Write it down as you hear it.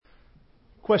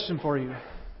Question for you.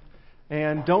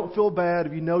 And don't feel bad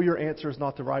if you know your answer is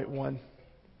not the right one.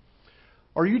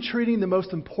 Are you treating the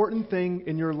most important thing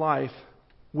in your life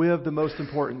with the most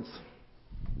importance?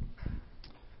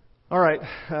 All right,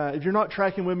 if you're not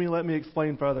tracking with me, let me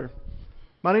explain further.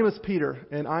 My name is Peter,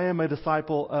 and I am a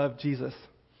disciple of Jesus.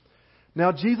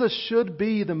 Now, Jesus should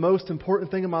be the most important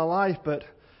thing in my life, but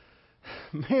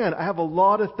man, I have a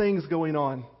lot of things going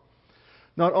on.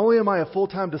 Not only am I a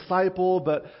full-time disciple,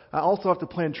 but I also have to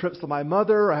plan trips to my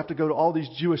mother. I have to go to all these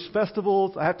Jewish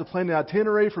festivals. I have to plan the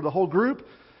itinerary for the whole group.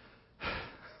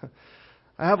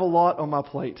 I have a lot on my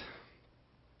plate.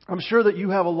 I'm sure that you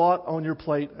have a lot on your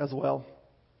plate as well.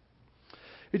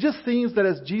 It just seems that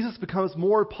as Jesus becomes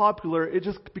more popular, it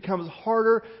just becomes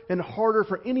harder and harder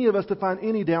for any of us to find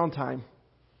any downtime.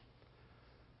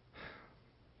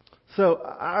 So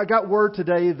I got word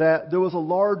today that there was a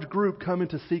large group coming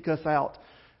to seek us out.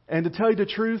 And to tell you the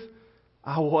truth,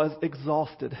 I was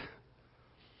exhausted.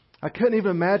 I couldn't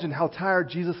even imagine how tired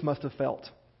Jesus must have felt.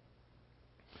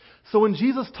 So when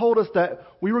Jesus told us that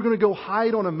we were going to go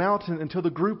hide on a mountain until the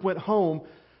group went home,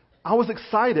 I was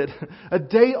excited. A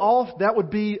day off, that would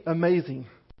be amazing.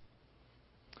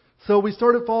 So we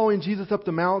started following Jesus up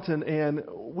the mountain, and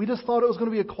we just thought it was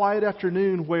going to be a quiet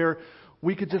afternoon where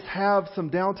we could just have some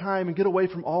downtime and get away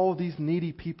from all of these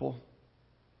needy people.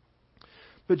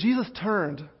 But Jesus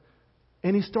turned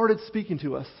and He started speaking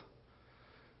to us.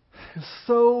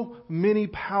 So many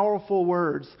powerful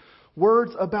words.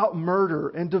 Words about murder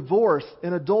and divorce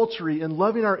and adultery and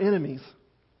loving our enemies.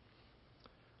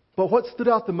 But what stood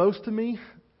out the most to me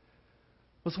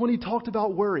was when He talked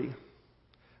about worry.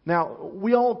 Now,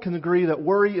 we all can agree that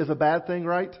worry is a bad thing,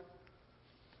 right?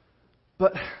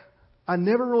 But I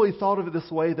never really thought of it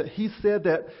this way, that He said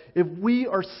that if we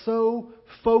are so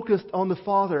focused on the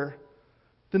Father,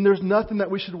 then there's nothing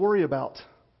that we should worry about.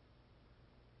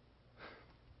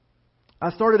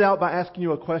 I started out by asking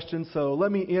you a question, so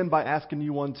let me end by asking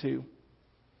you one too.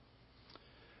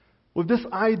 With this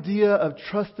idea of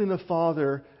trusting the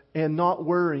Father and not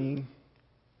worrying,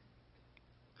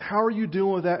 how are you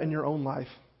doing with that in your own life?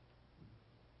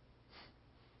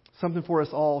 Something for us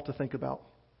all to think about.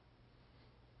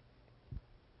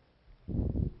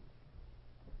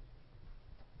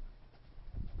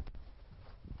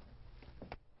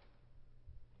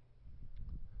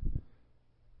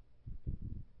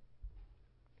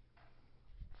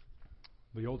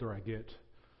 The older I get,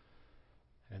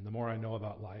 and the more I know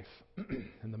about life,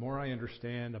 and the more I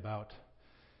understand about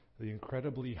the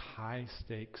incredibly high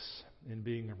stakes in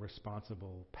being a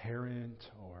responsible parent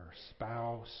or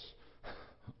spouse,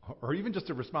 or even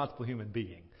just a responsible human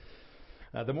being,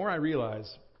 the more I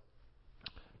realize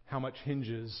how much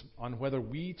hinges on whether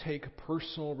we take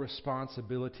personal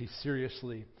responsibility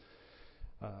seriously.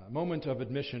 Moment of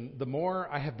admission, the more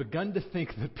I have begun to think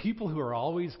that people who are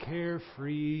always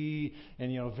carefree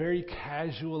and very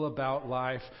casual about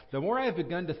life, the more I have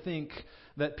begun to think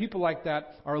that people like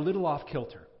that are a little off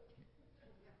kilter.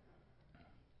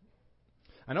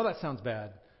 I know that sounds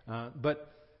bad,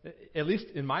 but at least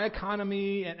in my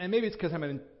economy, and maybe it's because I'm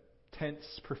an intense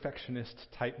perfectionist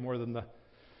type more than the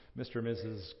Mr. and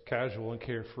Mrs. casual and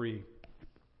carefree.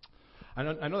 I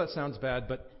know that sounds bad,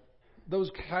 but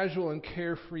those casual and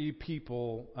carefree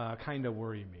people kind of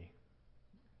worry me.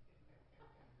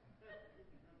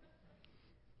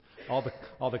 All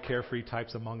the carefree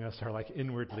types among us are like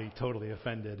inwardly totally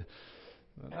offended.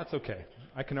 That's okay.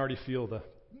 I can already feel the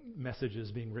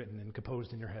messages being written and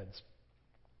composed in your heads.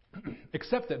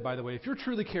 Except that, by the way, if you're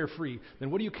truly carefree,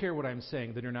 then what do you care what I'm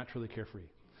saying? Then you're not truly carefree.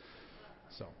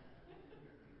 So,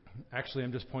 actually,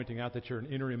 I'm just pointing out that you're an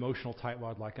inner emotional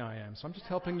tightwad like I am. So I'm just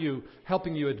helping you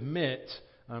admit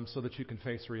so that you can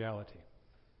face reality.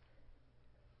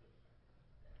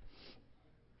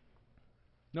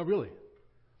 No, really.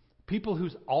 People who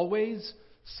always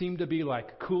seem to be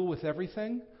like cool with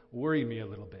everything worry me a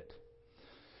little bit.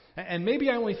 And maybe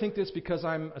I only think this because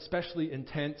I'm especially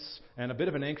intense and a bit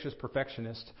of an anxious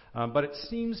perfectionist, but it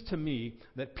seems to me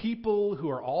that people who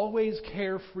are always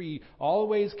carefree,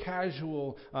 always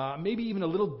casual, maybe even a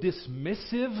little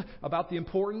dismissive about the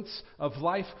importance of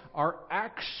life are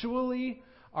actually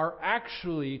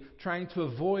trying to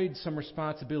avoid some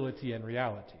responsibility and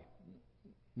reality.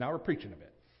 Now we're preaching a bit.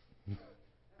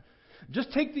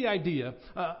 Just take the idea,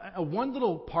 one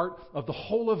little part of the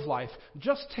whole of life.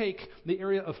 Just take the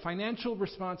area of financial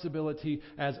responsibility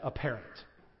as a parent.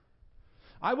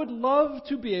 I would love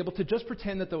to be able to just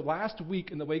pretend that the last week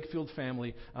in the Wakefield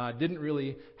family didn't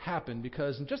really happen,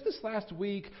 because in just this last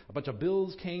week, a bunch of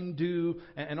bills came due,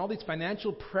 and all these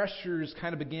financial pressures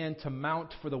kind of began to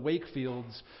mount for the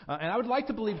Wakefields. And I would like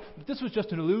to believe that this was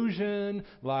just an illusion,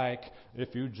 like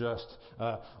if you just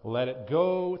let it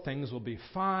go, things will be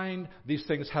fine. These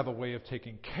things have a way of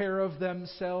taking care of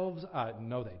themselves.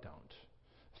 No, they don't.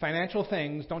 Financial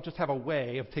things don't just have a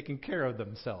way of taking care of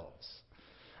themselves.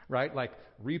 Right? Like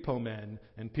repo men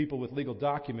and people with legal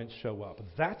documents show up.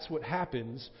 That's what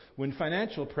happens when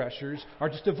financial pressures are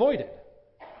just avoided.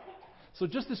 So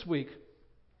just this week,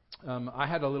 I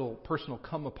had a little personal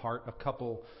come apart a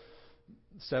couple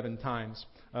 7 times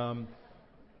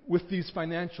with these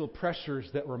financial pressures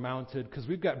that were mounted, because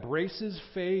we've got braces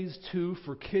phase 2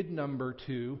 for kid number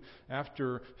 2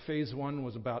 after phase 1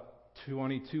 was about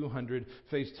 $2,200.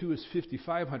 Phase 2 is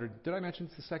 $5,500. Did I mention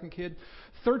it's the second kid?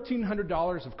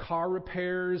 $1,300 of car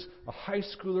repairs, a high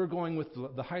schooler going with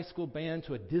the high school band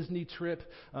to a Disney trip,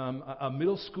 a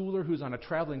middle schooler who's on a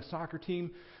traveling soccer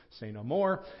team, say no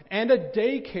more, and a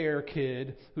daycare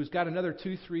kid who's got another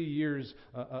 2-3 years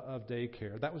of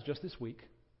daycare. That was just this week.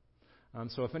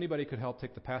 So if anybody could help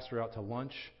take the pastor out to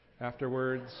lunch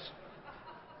afterwards,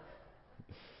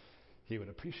 he would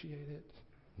appreciate it.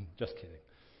 Just kidding.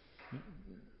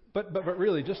 But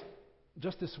really,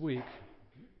 just this week,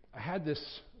 I had this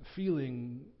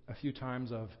feeling a few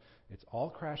times of, it's all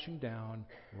crashing down,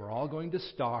 we're all going to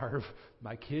starve,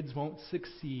 my kids won't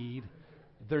succeed,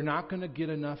 they're not going to get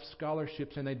enough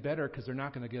scholarships, and they'd better, because they're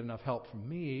not going to get enough help from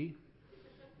me.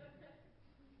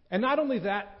 And not only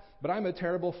that, but I'm a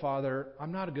terrible father,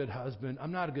 I'm not a good husband,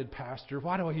 I'm not a good pastor,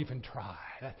 why do I even try?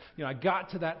 I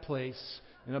got to that place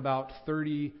in about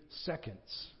 30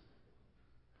 seconds.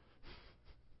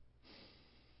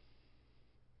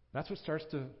 That's what starts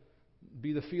to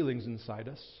be the feelings inside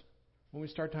us when we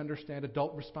start to understand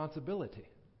adult responsibility.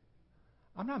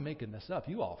 I'm not making this up.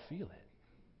 You all feel it.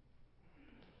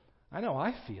 I know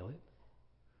I feel it.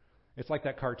 It's like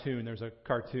that cartoon. There's a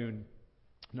cartoon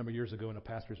a number of years ago in a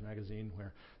pastor's magazine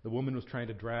where the woman was trying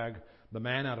to drag the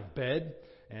man out of bed,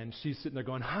 and she's sitting there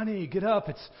going, honey, get up,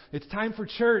 it's time for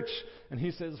church. And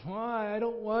he says, why? I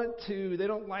don't want to. They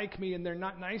don't like me, and they're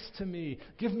not nice to me.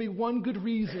 Give me one good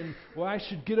reason why I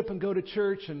should get up and go to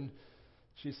church. And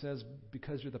she says,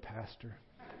 because you're the pastor.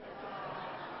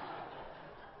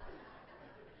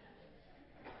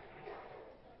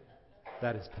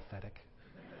 That is pathetic.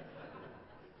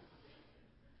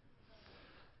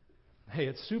 Hey,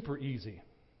 it's super easy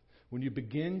when you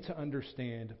begin to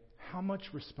understand how much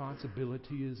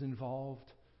responsibility is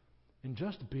involved in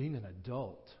just being an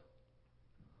adult.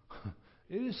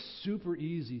 It is super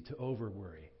easy to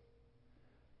overworry.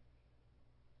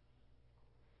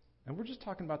 And we're just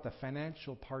talking about the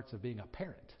financial parts of being a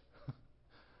parent.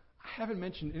 I haven't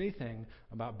mentioned anything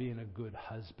about being a good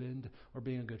husband or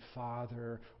being a good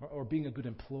father or being a good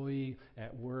employee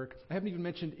at work. I haven't even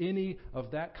mentioned any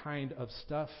of that kind of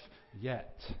stuff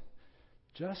yet.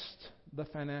 Just the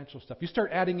financial stuff. You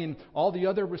start adding in all the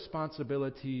other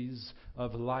responsibilities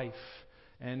of life,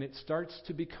 and it starts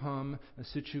to become a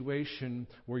situation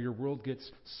where your world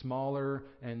gets smaller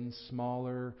and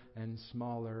smaller and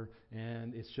smaller,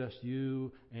 and it's just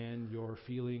you and your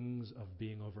feelings of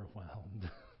being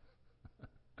overwhelmed.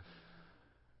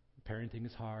 Parenting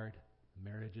is hard,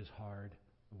 marriage is hard,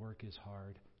 work is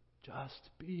hard. Just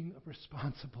being a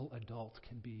responsible adult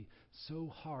can be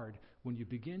so hard when you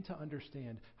begin to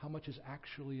understand how much is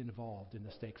actually involved in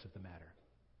the stakes of the matter.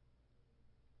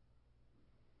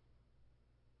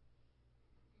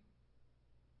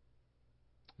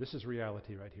 This is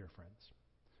reality right here, friends.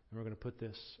 And we're going to put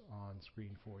this on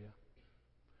screen for you.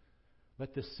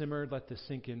 Let this simmer, let this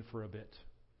sink in for a bit.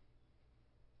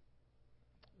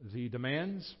 The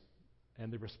demands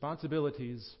and the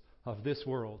responsibilities of this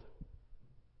world,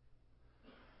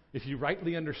 if you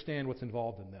rightly understand what's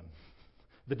involved in them,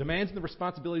 the demands and the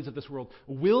responsibilities of this world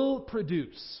will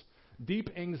produce deep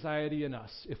anxiety in us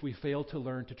if we fail to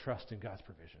learn to trust in God's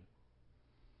provision.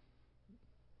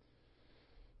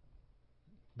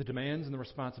 The demands and the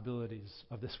responsibilities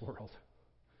of this world,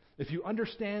 if you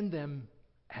understand them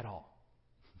at all,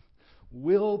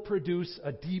 will produce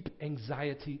a deep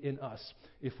anxiety in us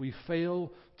if we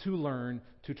fail to learn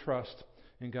to trust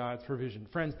in God's provision.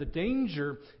 Friends, the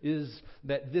danger is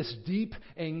that this deep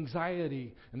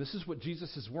anxiety, and this is what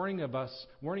Jesus is warning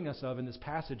us of in this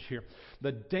passage here.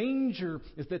 The danger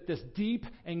is that this deep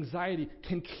anxiety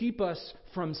can keep us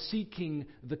from seeking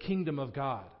the kingdom of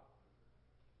God.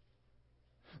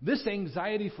 This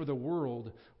anxiety for the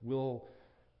world will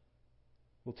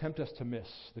tempt us to miss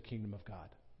the kingdom of God.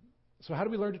 So how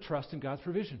do we learn to trust in God's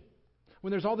provision?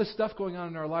 When there's all this stuff going on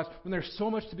in our lives, when there's so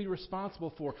much to be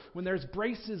responsible for, when there's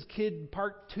braces, kid,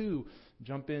 part 2.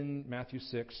 Jump in Matthew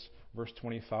 6, verse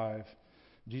 25.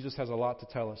 Jesus has a lot to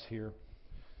tell us here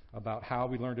about how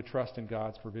we learn to trust in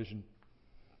God's provision.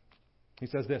 He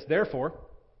says this, therefore,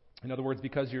 in other words,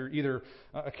 because you're either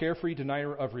a carefree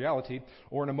denier of reality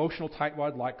or an emotional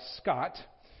tightwad like Scott,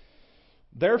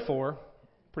 therefore,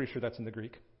 pretty sure that's in the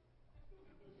Greek,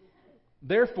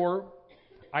 therefore,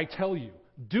 I tell you,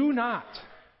 do not,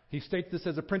 he states this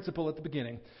as a principle at the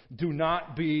beginning, do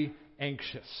not be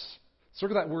anxious.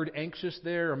 Circle that word anxious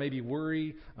there, or maybe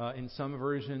worry in some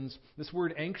versions. This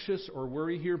word anxious or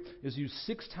worry here is used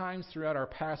 6 times throughout our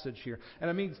passage here. And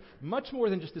it means much more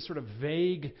than just this sort of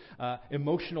vague,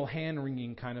 emotional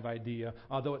hand-wringing kind of idea,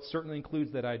 although it certainly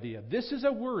includes that idea. This is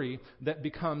a worry that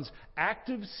becomes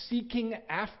active seeking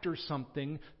after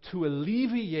something to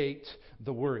alleviate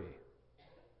the worry.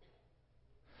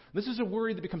 This is a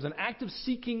worry that becomes an active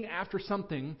seeking after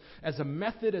something as a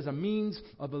method, as a means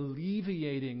of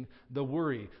alleviating the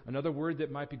worry. Another word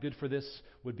that might be good for this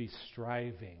would be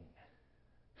striving.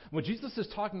 What Jesus is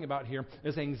talking about here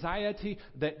is anxiety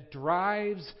that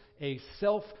drives a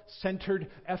self-centered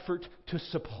effort to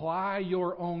supply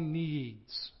your own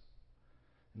needs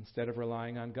instead of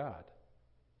relying on God.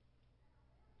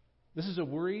 This is a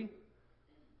worry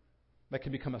that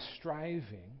can become a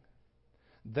striving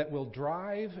that will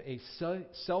drive a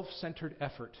self-centered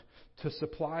effort to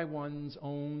supply one's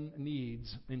own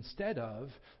needs instead of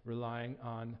relying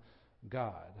on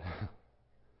God.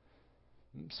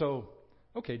 So,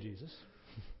 okay, Jesus,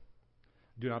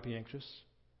 do not be anxious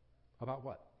about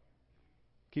what?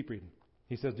 Keep reading.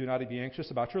 He says, do not be anxious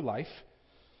about your life.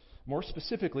 More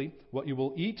specifically, what you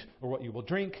will eat or what you will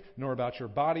drink, nor about your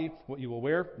body, what you will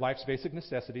wear, life's basic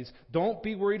necessities. Don't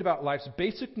be worried about life's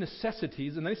basic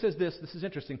necessities. And then he says this is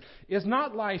interesting. Is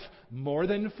not life more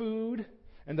than food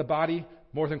and the body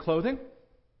more than clothing?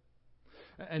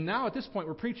 And now at this point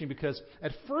we're preaching because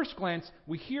at first glance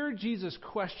we hear Jesus'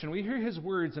 question, we hear his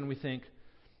words and we think,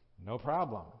 no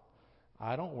problem.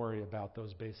 I don't worry about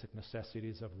those basic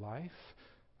necessities of life.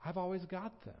 I've always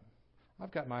got them.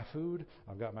 I've got my food,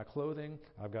 I've got my clothing,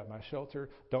 I've got my shelter,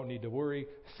 don't need to worry.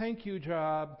 Thank you,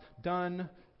 job, done.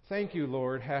 Thank you,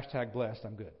 Lord, #blessed,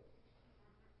 I'm good.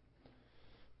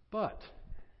 But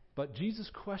Jesus'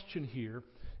 question here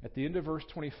at the end of verse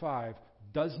 25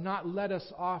 does not let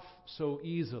us off so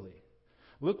easily.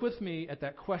 Look with me at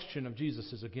that question of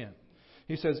Jesus's again.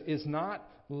 He says, is not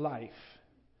life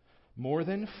more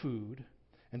than food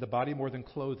and the body more than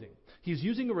clothing? He's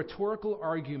using a rhetorical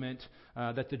argument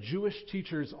that the Jewish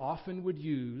teachers often would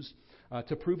use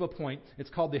to prove a point. It's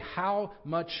called the how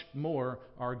much more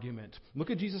argument. Look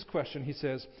at Jesus' question. He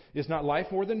says, is not life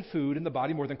more than food and the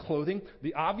body more than clothing?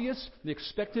 The obvious, the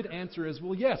expected answer is,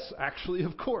 well, yes, actually,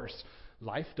 of course.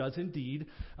 Life does indeed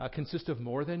consist of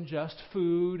more than just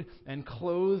food and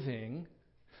clothing.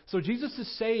 So Jesus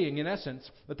is saying, in essence,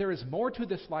 that there is more to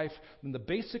this life than the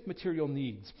basic material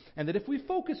needs. And that if we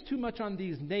focus too much on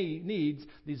these needs,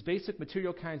 these basic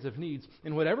material kinds of needs,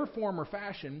 in whatever form or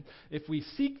fashion, if we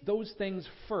seek those things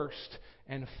first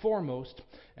and foremost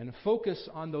and focus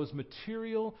on those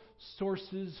material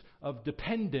sources of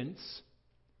dependence,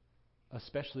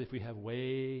 especially if we have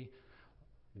way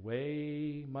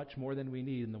much more than we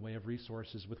need in the way of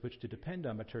resources with which to depend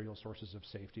on material sources of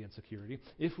safety and security.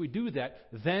 If we do that,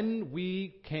 then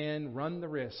we can run the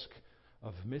risk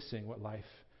of missing what life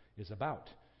is about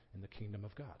in the kingdom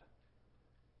of God.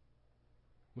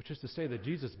 Which is to say that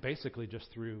Jesus basically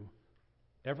just threw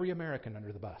every American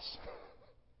under the bus.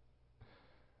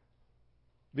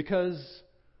 Because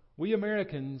we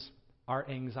Americans are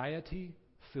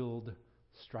anxiety-filled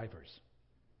strivers.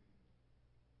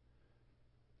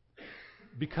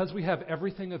 Because we have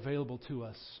everything available to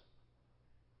us,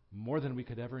 more than we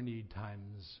could ever need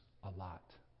times a lot.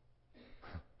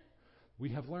 We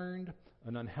have learned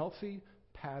an unhealthy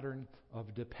pattern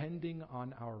of depending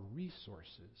on our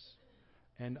resources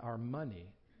and our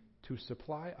money to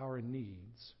supply our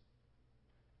needs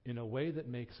in a way that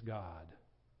makes God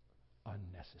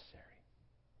unnecessary.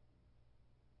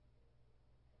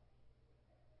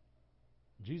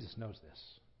 Jesus knows this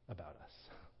about us.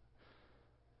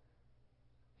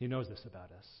 He knows this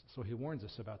about us, so he warns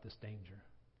us about this danger.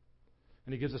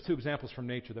 And he gives us 2 examples from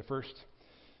nature. The first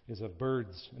is of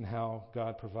birds and how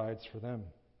God provides for them.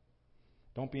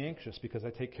 Don't be anxious because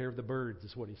I take care of the birds,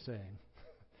 is what he's saying.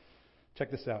 Check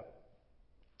this out.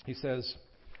 He says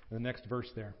in the next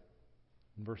verse there,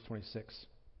 in verse 26,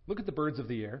 look at the birds of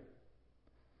the air.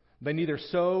 They neither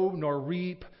sow nor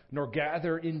reap nor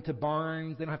gather into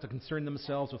barns. They don't have to concern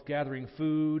themselves with gathering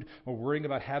food or worrying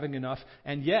about having enough.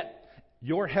 And yet,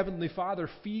 Your heavenly Father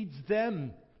feeds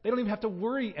them. They don't even have to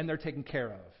worry, and they're taken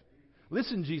care of.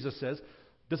 Listen, Jesus says,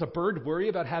 does a bird worry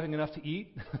about having enough to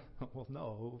eat? Well,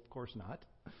 no, of course not.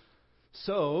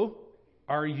 So,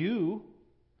 are you,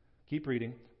 keep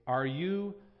reading, are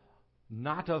you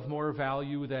not of more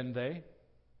value than they?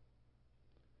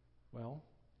 Well,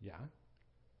 yeah.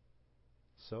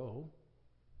 So,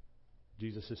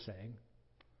 Jesus is saying,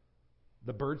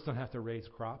 the birds don't have to raise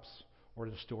crops or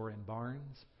to store in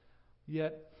barns.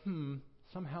 Yet,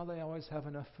 somehow they always have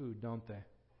enough food, don't they?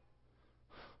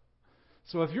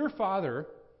 So if your Father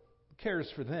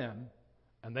cares for them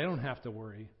and they don't have to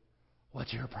worry,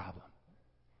 what's your problem?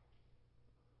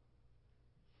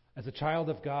 As a child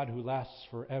of God who lasts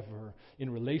forever in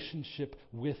relationship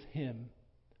with Him,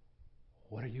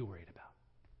 what are you worried about?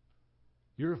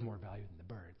 You're of more value than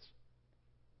the birds.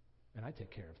 And I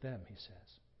take care of them, He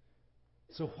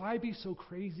says. So why be so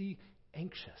crazy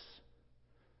anxious?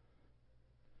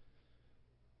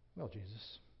 Well,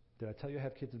 Jesus, did I tell you I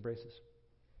have kids in braces?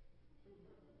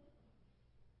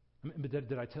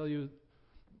 Did I tell you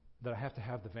that I have to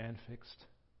have the van fixed?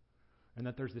 And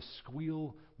that there's this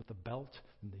squeal with the belt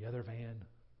in the other van?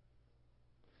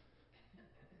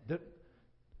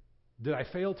 Did I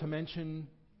fail to mention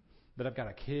that I've got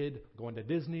a kid going to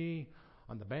Disney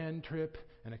on the band trip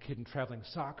and a kid in traveling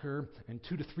soccer and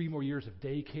 2 to 3 more years of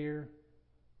daycare?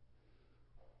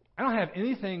 I don't have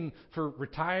anything for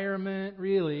retirement,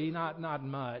 really, not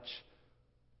much.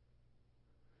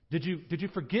 Did you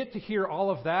forget to hear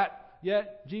all of that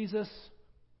yet, Jesus?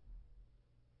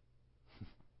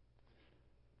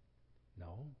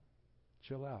 No.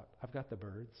 Chill out. I've got the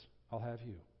birds. I'll have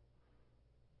you.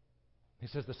 He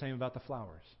says the same about the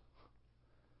flowers.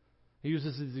 He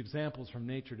uses these examples from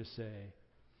nature to say,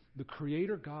 the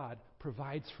Creator God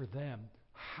provides for them.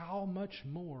 How much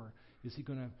more is He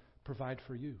going to provide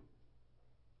for you?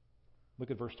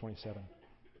 Look at verse 27.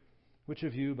 Which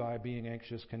of you, by being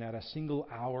anxious, can add a single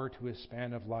hour to his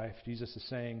span of life? Jesus is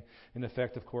saying, in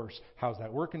effect, of course, how's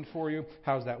that working for you?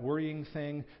 How's that worrying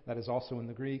thing? That is also in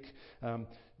the Greek.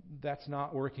 That's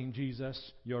not working,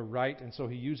 Jesus. You're right. And so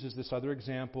he uses this other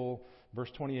example, verse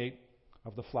 28,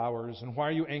 of the flowers. And why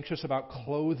are you anxious about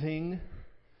clothing?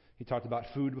 He talked about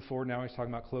food before. Now he's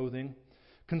talking about clothing.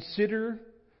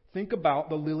 Think about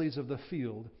the lilies of the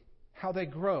field, how they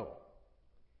grow.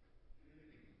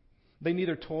 They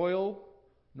neither toil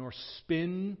nor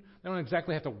spin. They don't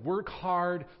exactly have to work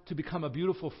hard to become a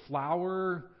beautiful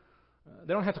flower.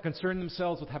 They don't have to concern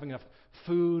themselves with having enough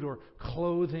food or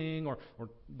clothing or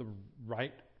the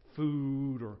right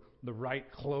food or the right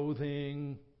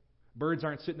clothing. Birds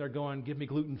aren't sitting there going, give me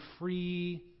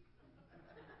gluten-free.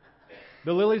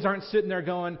 The lilies aren't sitting there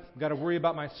going, I've got to worry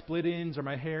about my split ends or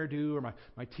my hairdo or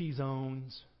my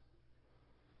T-zones.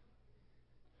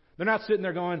 They're not sitting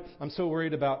there going, I'm so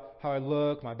worried about how I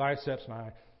look, my biceps,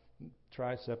 my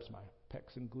triceps, my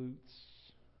pecs and glutes.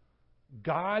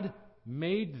 God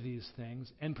made these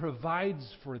things and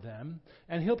provides for them,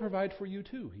 and He'll provide for you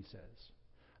too, He says.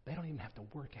 They don't even have to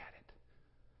work at it.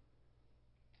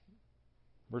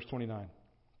 Verse 29.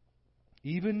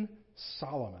 Even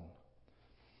Solomon,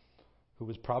 who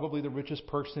was probably the richest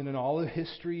person in all of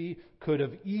history, could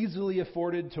have easily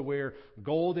afforded to wear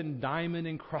gold and diamond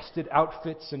encrusted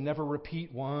outfits and never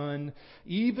repeat one.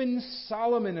 Even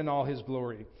Solomon in all his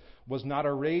glory was not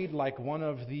arrayed like one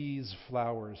of these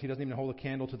flowers. He doesn't even hold a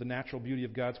candle to the natural beauty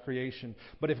of God's creation.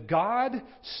 But if God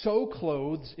so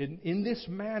clothes, in this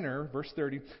manner, verse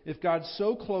 30, if God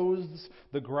so clothes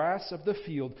the grass of the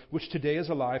field, which today is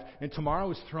alive and tomorrow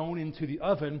is thrown into the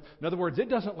oven, in other words, it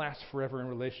doesn't last forever in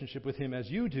relationship with Him as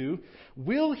you do,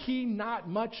 will He not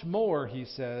much more, He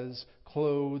says,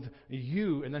 clothe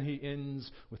you? And then He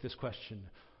ends with this question,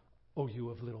 O you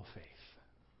of little faith.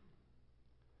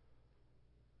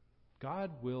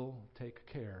 God will take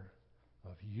care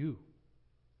of you,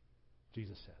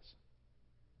 Jesus says.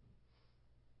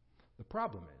 The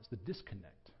problem is, the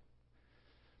disconnect,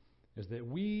 is that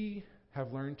we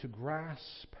have learned to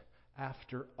grasp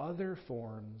after other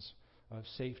forms of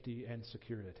safety and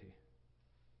security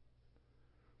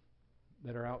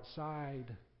that are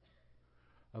outside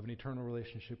of an eternal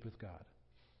relationship with God.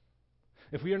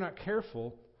 If we are not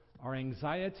careful, our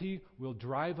anxiety will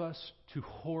drive us to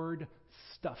hoard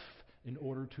stuff in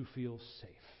order to feel safe.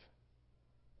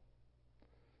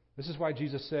 This is why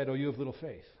Jesus said, "Oh, you have little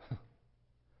faith."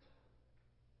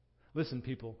 Listen,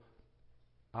 people,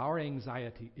 our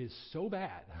anxiety is so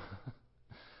bad.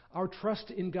 Our trust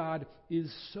in God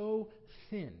is so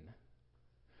thin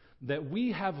that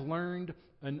we have learned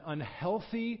an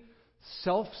unhealthy,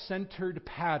 self-centered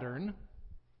pattern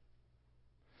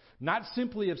Not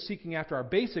simply of seeking after our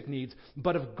basic needs,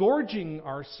 but of gorging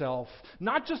ourselves,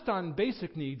 not just on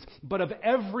basic needs, but of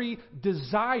every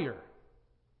desire.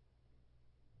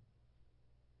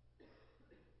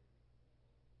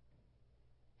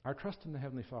 Our trust in the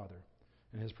Heavenly Father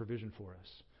and His provision for us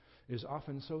is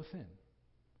often so thin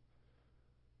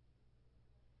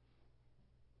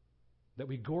that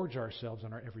we gorge ourselves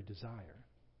on our every desire.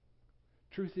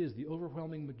 Truth is, the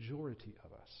overwhelming majority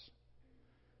of us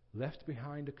left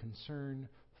behind a concern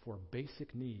for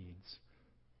basic needs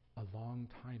a long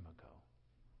time ago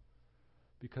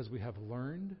because we have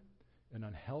learned an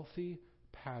unhealthy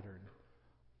pattern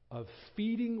of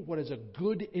feeding what is a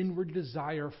good inward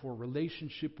desire for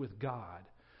relationship with God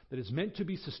that is meant to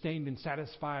be sustained and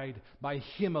satisfied by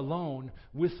Him alone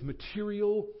with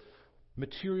material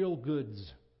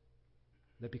goods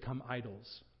that become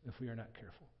idols if we are not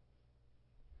careful.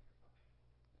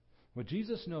 What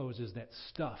Jesus knows is that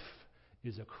stuff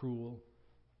is a cruel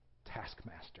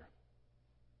taskmaster.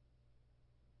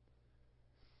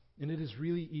 And it is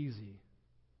really easy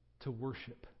to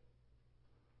worship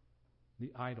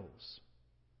the idols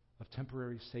of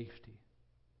temporary safety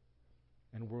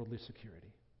and worldly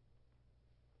security.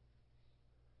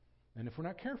 And if we're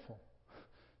not careful,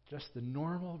 just the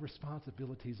normal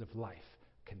responsibilities of life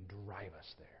can drive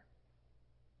us there.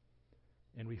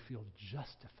 And we feel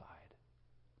justified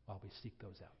while we seek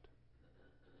those out.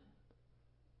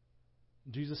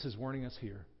 Jesus is warning us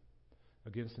here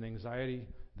against an anxiety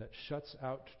that shuts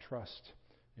out trust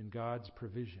in God's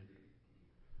provision,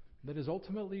 that is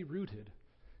ultimately rooted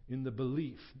in the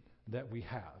belief that we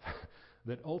have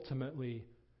that ultimately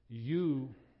you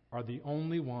are the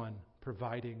only one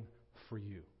providing for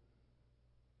you.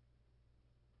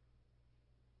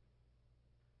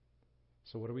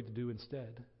 So what are we to do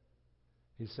instead?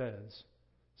 He says,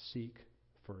 seek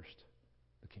first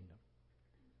the kingdom.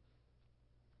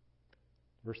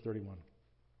 Verse 31.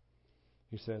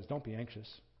 He says, don't be anxious.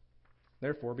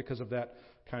 Therefore, because of that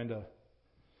kind of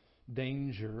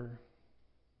danger,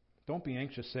 don't be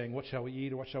anxious saying, what shall we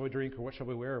eat, or what shall we drink, or what shall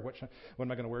we wear, or what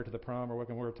am I going to wear to the prom, or what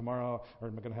am I going to wear tomorrow, or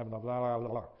am I going to have blah, blah, blah,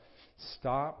 blah.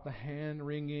 Stop the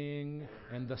hand-wringing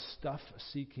and the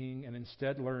stuff-seeking and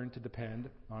instead learn to depend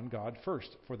on God first.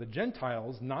 For the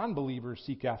Gentiles, non-believers,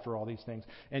 seek after all these things,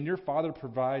 and your Father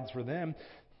provides for them.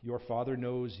 Your Father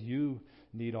knows you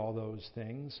need all those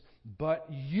things. But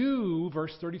you,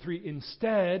 verse 33,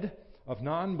 instead of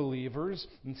non-believers,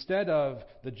 instead of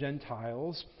the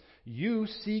Gentiles, you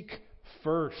seek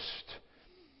first.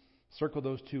 Circle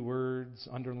those two words,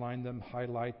 underline them,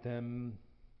 highlight them.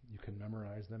 You can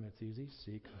memorize them. It's easy.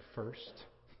 Seek first.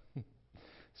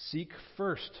 Seek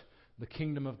first the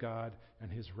kingdom of God and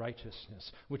His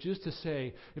righteousness. Which is to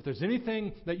say, if there's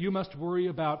anything that you must worry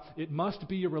about, it must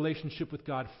be your relationship with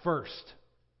God first.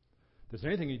 If there's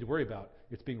anything you need to worry about,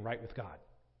 it's being right with God.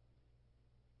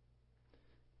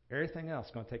 Everything else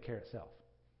is going to take care of itself.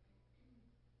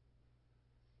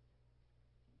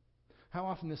 How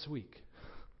often this week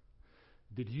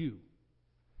did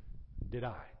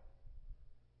I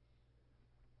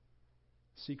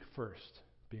seek first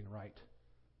being right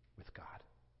with God,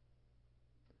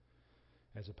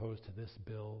 as opposed to this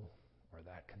bill or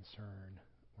that concern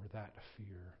or that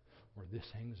fear or this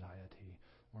anxiety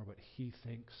or what he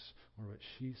thinks or what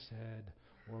she said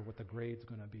or what the grade's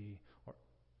going to be? Or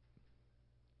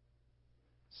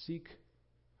seek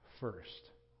first,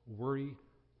 worry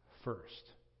first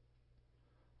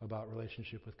about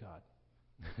relationship with God.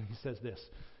 And he says this,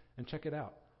 and check it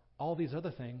out. All these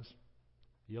other things,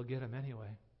 you'll get them anyway.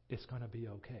 It's going to be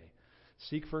okay.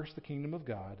 Seek first the kingdom of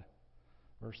God,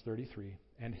 verse 33,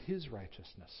 and His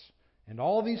righteousness. And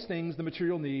all these things, the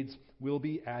material needs, will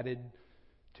be added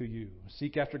to you.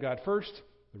 Seek after God first.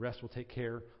 The rest will take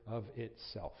care of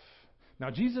itself. Now,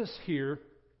 Jesus here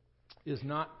is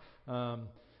not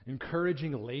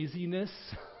encouraging laziness.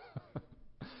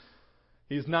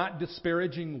 He's not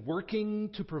disparaging working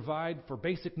to provide for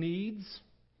basic needs.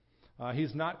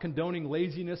 He's not condoning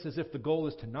laziness as if the goal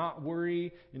is to not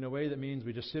worry in a way that means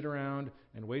we just sit around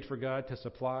and wait for God to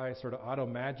supply sort of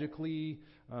auto-magically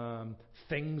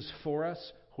things for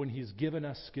us when He's given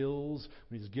us skills,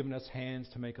 when He's given us hands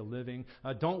to make a living.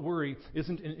 Don't worry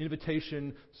isn't an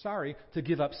invitation, to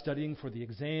give up studying for the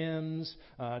exams,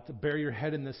 to bury your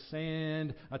head in the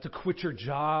sand, to quit your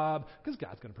job, because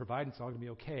God's going to provide and it's all going to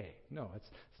be okay. No, it's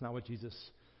not what Jesus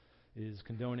is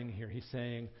condoning here. He's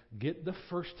saying, get the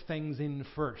first things in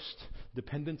first.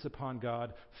 Dependence upon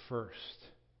God first.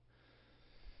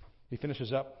 He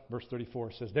finishes up, verse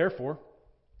 34 says, therefore,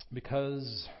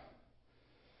 because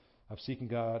of seeking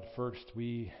God first,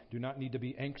 we do not need to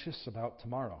be anxious about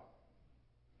tomorrow.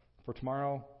 For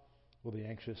tomorrow will be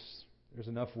anxious. There's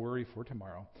enough worry for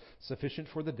tomorrow. Sufficient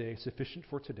for the day, sufficient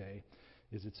for today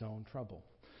is its own trouble.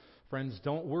 Friends,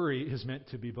 don't worry is meant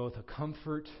to be both a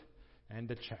comfort and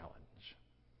a challenge.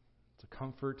 It's a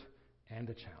comfort and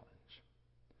a challenge.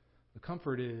 The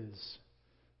comfort is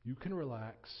you can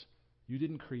relax. You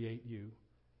didn't create you.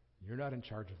 You're not in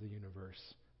charge of the universe.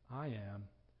 I am.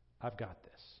 I've got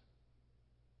this.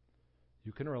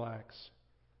 You can relax.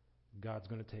 God's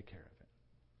going to take care of it.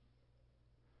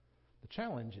 The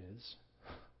challenge is,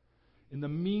 in the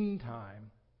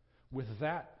meantime, with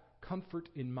that comfort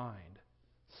in mind,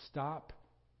 stop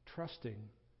trusting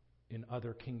in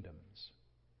other kingdoms.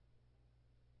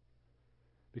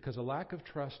 Because a lack of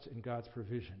trust in God's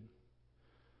provision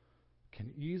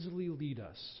can easily lead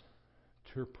us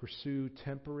to pursue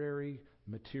temporary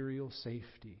material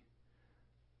safety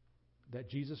that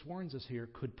Jesus warns us here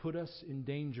could put us in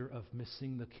danger of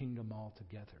missing the kingdom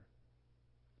altogether.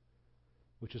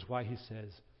 Which is why he says,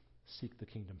 seek the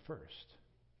kingdom first.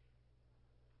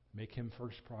 Make him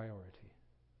first priority.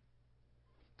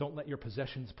 Don't let your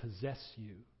possessions possess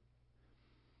you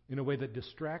in a way that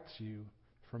distracts you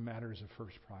from matters of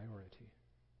first priority.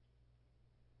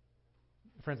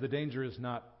 Friends, the danger is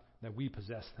not that we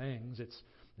possess things. It's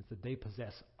that they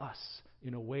possess us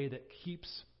in a way that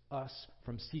keeps us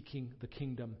from seeking the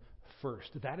kingdom first.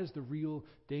 That is the real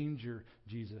danger,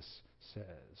 Jesus says.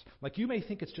 Like, you may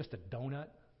think it's just a donut,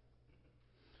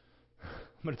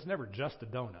 but it's never just a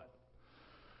donut.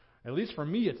 At least for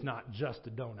me, it's not just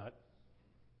a donut.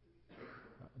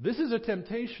 This is a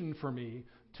temptation for me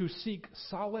to seek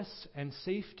solace and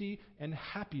safety and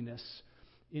happiness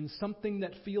in something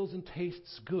that feels and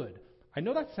tastes good. I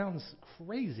know that sounds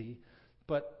crazy,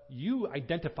 but you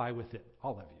identify with it,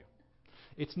 all of you.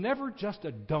 It's never just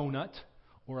a donut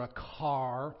or a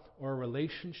car or a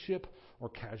relationship or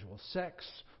casual sex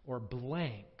or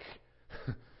blank.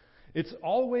 It's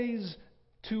always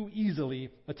too easily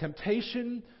a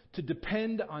temptation to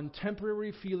depend on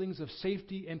temporary feelings of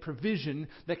safety and provision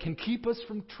that can keep us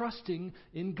from trusting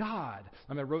in God.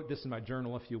 I wrote this in my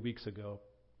journal a few weeks ago,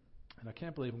 and I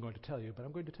can't believe I'm going to tell you, but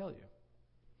I'm going to tell you.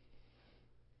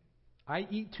 I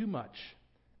eat too much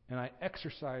and I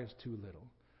exercise too little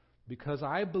because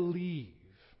I believe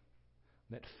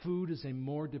that food is a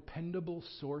more dependable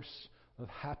source of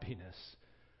happiness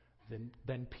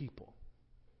than people.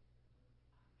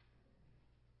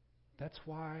 That's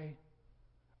why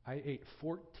I ate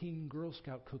 14 Girl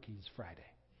Scout cookies Friday.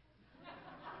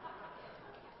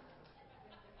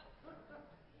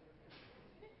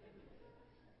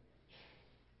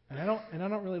 And I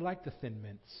don't really like the Thin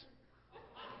Mints.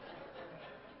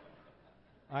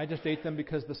 I just ate them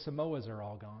because the Samoas are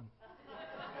all gone.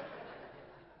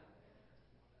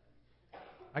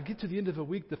 I get to the end of the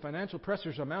week, the financial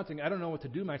pressures are mounting. I don't know what to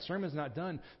do. My sermon's not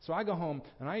done. So I go home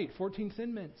and I eat 14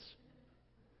 Thin Mints.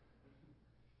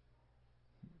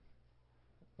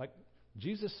 Like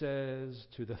Jesus says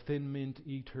to the Thin Mint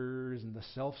eaters and the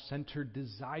self-centered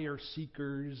desire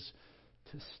seekers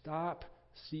to stop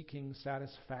seeking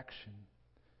satisfaction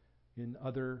in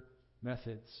other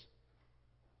methods.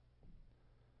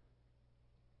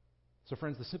 So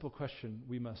friends, the simple question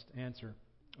we must answer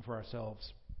for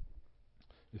ourselves,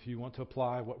 if you want to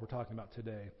apply what we're talking about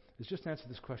today, is just answer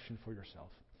this question for yourself.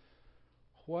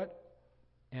 What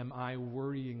am I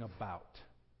worrying about?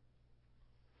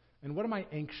 And what am I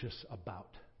anxious about?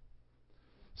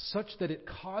 Such that it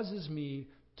causes me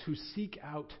to seek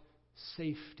out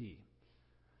safety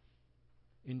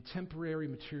in temporary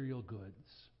material goods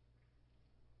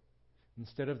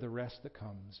instead of the rest that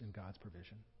comes in God's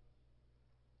provision.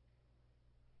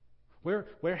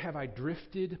 Where have I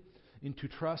drifted into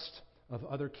trust of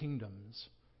other kingdoms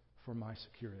for my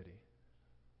security?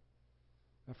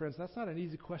 Now, friends, that's not an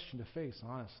easy question to face,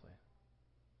 honestly.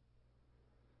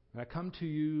 And I come to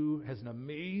you as an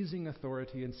amazing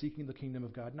authority in seeking the kingdom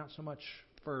of God, not so much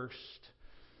first,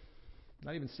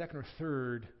 not even second or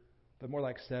third, but more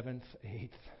like 7th, 8th,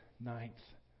 9th,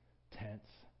 10th.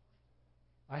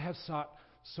 I have sought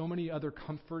so many other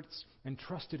comforts and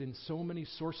trusted in so many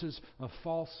sources of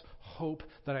false hope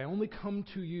that I only come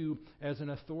to you as an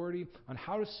authority on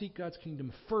how to seek God's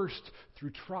kingdom first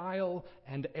through trial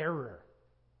and error.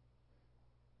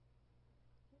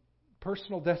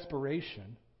 Personal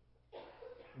desperation,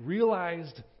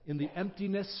 realized in the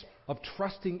emptiness of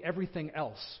trusting everything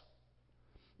else,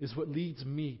 is what leads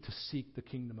me to seek the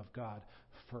kingdom of God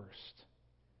first.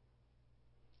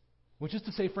 Which is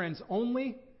to say, friends,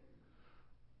 only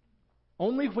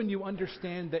when you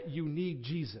understand that you need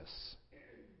Jesus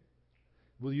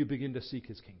will you begin to seek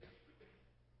His kingdom.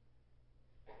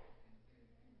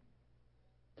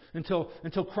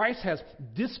 until Christ has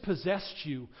dispossessed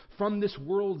you from this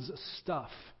world's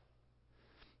stuff,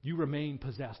 you remain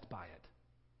possessed by it.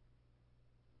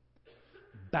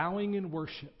 Bowing in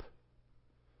worship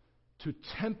to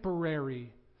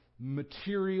temporary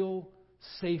material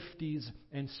safeties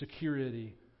and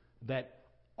security that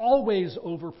always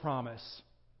overpromise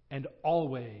and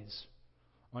always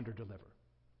underdeliver.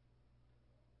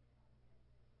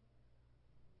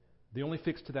 The only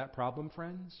fix to that problem,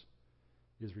 friends,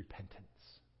 is repentance.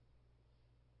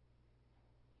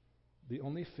 The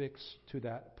only fix to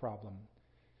that problem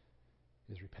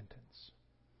is repentance.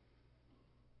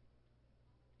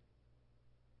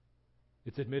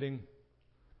 It's admitting,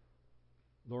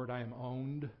 Lord, I am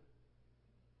owned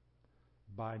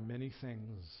by many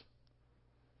things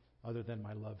other than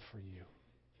my love for you.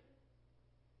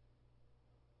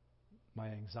 My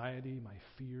anxiety, my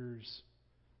fears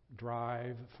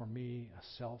drive for me a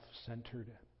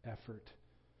self-centered effort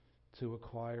to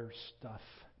acquire stuff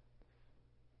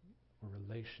or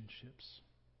relationships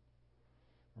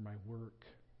or my work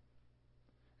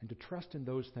and to trust in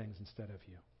those things instead of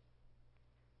you.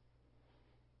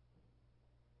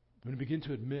 When you begin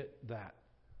to admit that,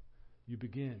 you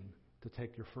begin to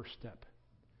take your first step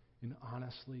in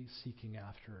honestly seeking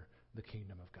after the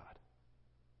kingdom of God.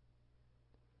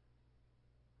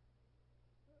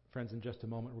 Friends, in just a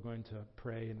moment we're going to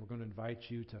pray and we're going to invite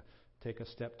you to take a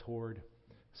step toward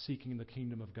seeking the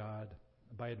kingdom of God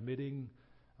by admitting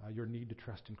your need to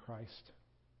trust in Christ.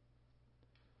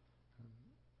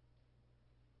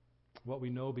 What we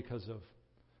know because of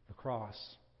the cross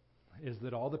is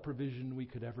that all the provision we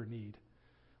could ever need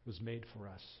was made for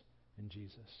us in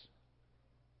Jesus.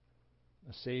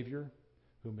 A Savior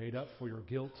who made up for your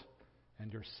guilt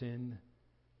and your sin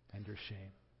and your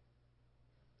shame.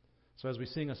 So as we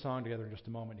sing a song together in just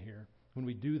a moment here, when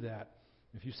we do that,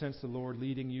 if you sense the Lord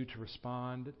leading you to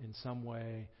respond in some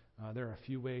way, there are a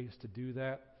few ways to do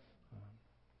that.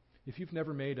 If you've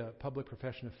never made a public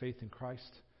profession of faith in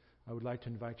Christ, I would like to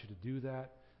invite you to do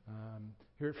that.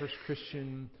 Here at First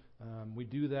Christian, we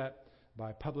do that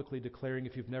by publicly declaring,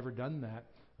 if you've never done that,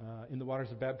 in the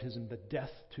waters of baptism, the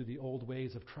death to the old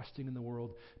ways of trusting in the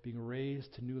world, being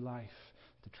raised to new life,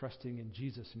 to trusting in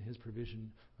Jesus and His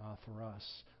provision for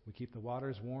us. We keep the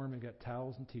waters warm and get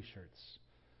towels and T-shirts.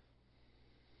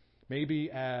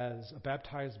 Maybe as a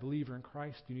baptized believer in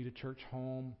Christ, you need a church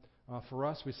home. For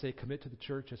us, we say commit to the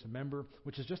church as a member,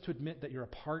 which is just to admit that you're a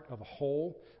part of a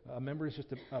whole. A member is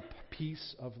just a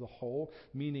piece of the whole,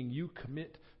 meaning you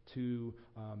commit to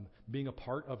being a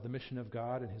part of the mission of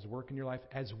God and His work in your life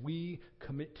as we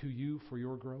commit to you for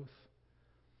your growth.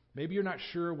 Maybe you're not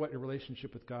sure what your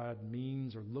relationship with God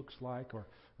means or looks like, or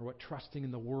what trusting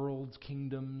in the world's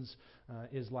kingdoms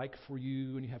is like for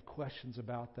you, and you have questions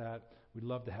about that. We'd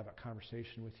love to have a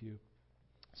conversation with you.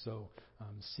 So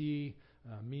see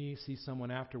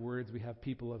someone afterwards. We have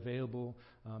people available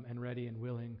and ready and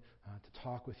willing to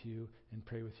talk with you and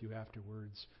pray with you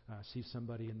afterwards. See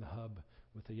somebody in the hub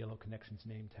with the yellow connections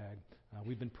name tag.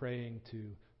 We've been praying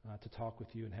to talk with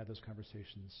you and have those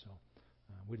conversations. So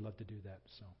we'd love to do that.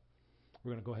 So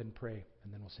we're going to go ahead and pray,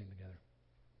 and then we'll sing together.